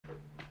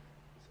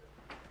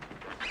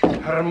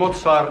Herr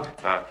Mozart.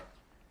 Ah.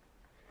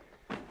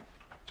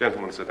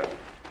 Gentlemen, sit down.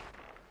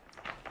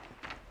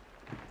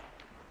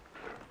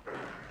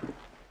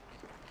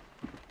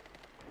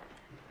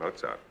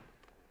 Mozart.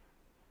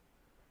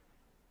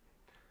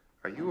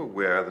 Are you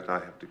aware that I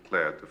have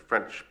declared the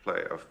French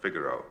play of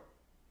Figaro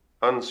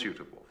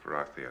unsuitable for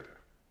our theater?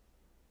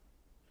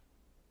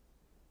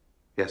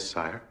 Yes,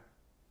 sire.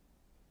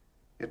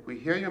 Yet we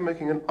hear you're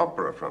making an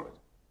opera from it.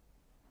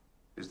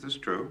 Is this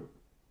true?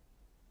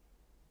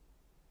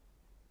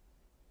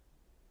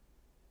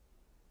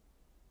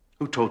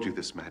 Who told you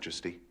this,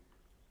 Majesty?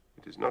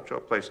 It is not your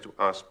place to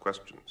ask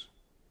questions.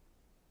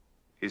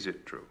 Is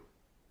it true?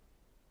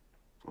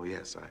 Oh,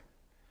 yes,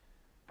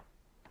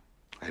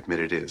 I admit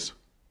it is.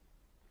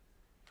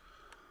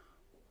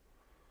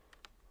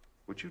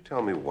 Would you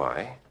tell me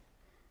why?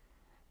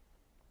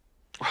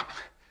 Well,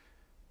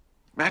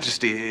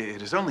 Majesty,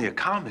 it is only a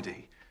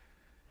comedy.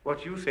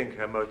 What you think,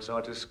 Herr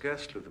Mozart, is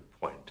scarcely the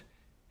point.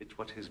 It's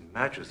what His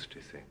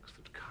Majesty thinks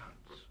that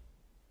counts.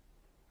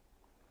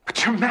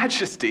 But Your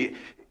Majesty...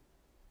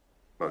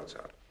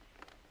 Mozart,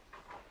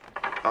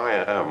 I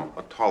am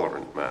a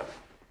tolerant man.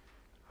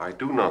 I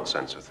do not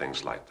censor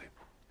things lightly.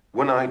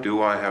 When I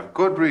do, I have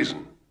good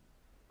reason.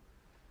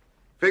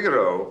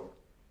 Figaro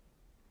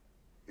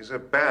is a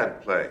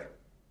bad play.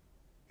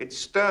 It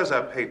stirs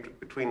up hatred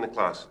between the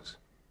classes.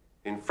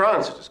 In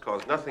France, it has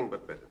caused nothing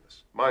but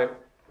bitterness. My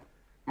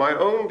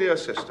own dear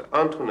sister,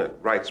 Antoinette,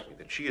 writes me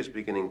that she is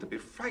beginning to be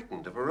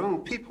frightened of her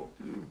own people.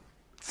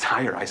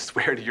 Sire, I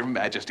swear to Your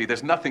Majesty,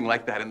 there's nothing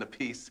like that in the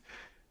piece.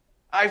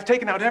 I've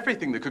taken out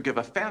everything that could give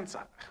offense.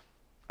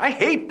 I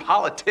hate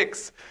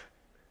politics.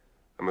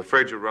 I'm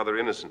afraid you're rather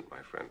innocent,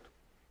 my friend.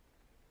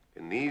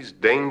 In these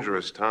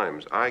dangerous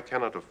times, I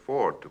cannot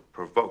afford to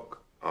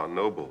provoke our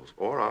nobles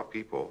or our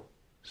people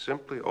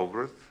simply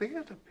over a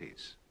theater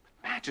piece.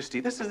 Majesty,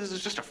 this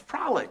is just a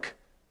frolic.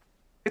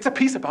 It's a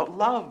piece about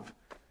love.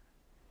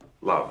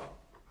 Love.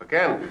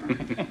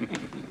 Again.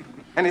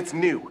 And it's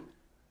new.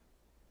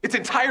 It's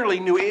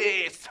entirely new.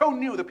 It's so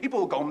new that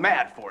people will go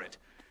mad for it.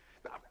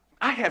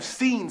 I have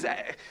scenes.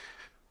 The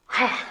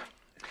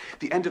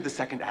end of the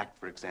second act,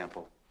 for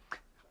example.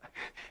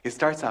 It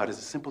starts out as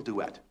a simple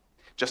duet.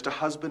 Just a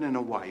husband and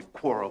a wife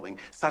quarreling.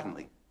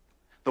 Suddenly,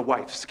 the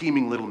wife's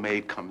scheming little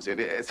maid comes in.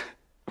 It's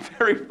a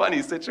very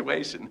funny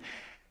situation.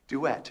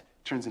 Duet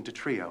turns into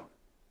trio.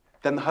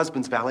 Then the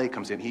husband's valet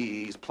comes in.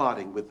 He's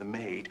plotting with the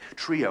maid.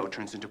 Trio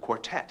turns into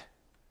quartet.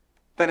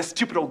 Then a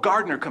stupid old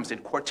gardener comes in.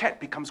 Quartet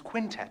becomes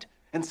quintet.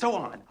 And so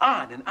on and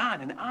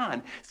on and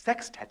on.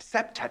 Sextet,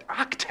 septet,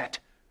 octet.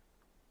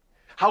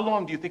 How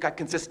long do you think I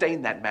can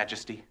sustain that,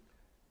 Majesty?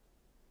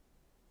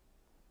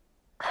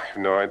 I have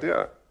no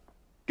idea.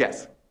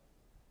 Guess.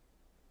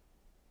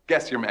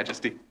 Guess, Your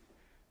Majesty.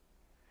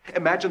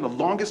 Imagine the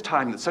longest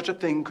time that such a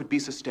thing could be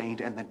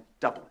sustained and then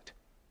double it.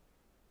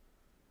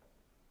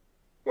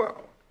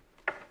 Well,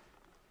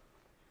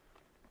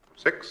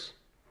 6,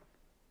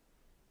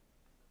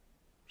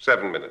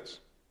 7 minutes.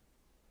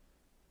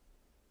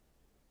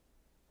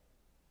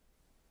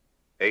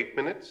 8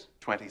 minutes?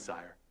 20,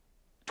 sire.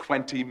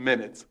 20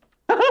 minutes.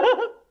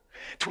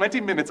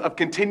 20 minutes of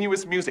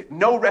continuous music,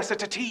 no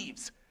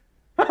recitatives.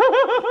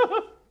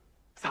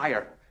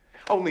 Sire,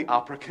 only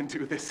opera can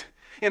do this.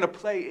 In a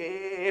play,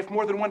 if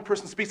more than one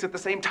person speaks at the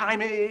same time,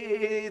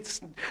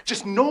 it's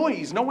just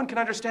noise. No one can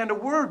understand a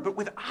word. But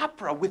with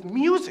opera, with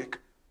music,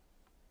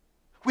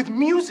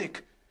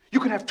 you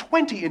can have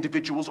 20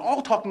 individuals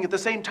all talking at the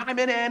same time,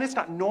 and it's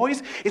not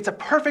noise. It's a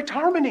perfect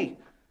harmony.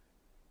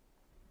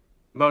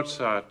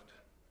 Mozart,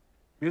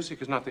 music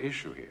is not the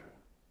issue here.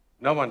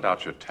 No one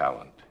doubts your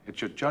talent.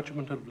 It's your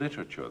judgment of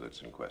literature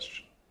that's in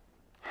question.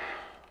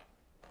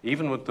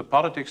 Even with the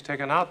politics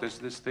taken out,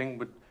 this thing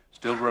would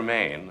still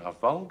remain a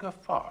vulgar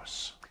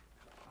farce.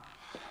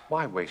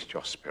 Why waste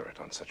your spirit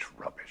on such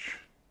rubbish?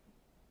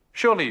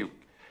 Surely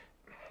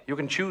you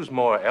can choose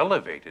more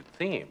elevated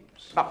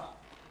themes. Oh,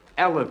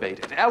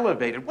 elevated.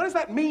 What does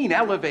that mean,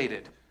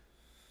 elevated?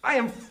 I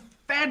am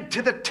fed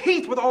to the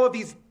teeth with all of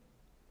these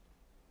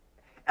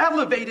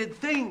elevated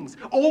things,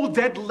 old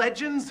dead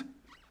legends.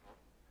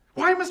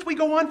 Why must we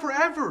go on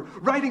forever,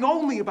 writing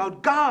only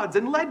about gods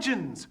and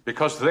legends?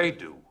 Because they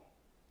do.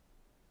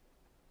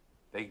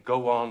 They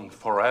go on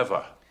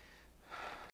forever.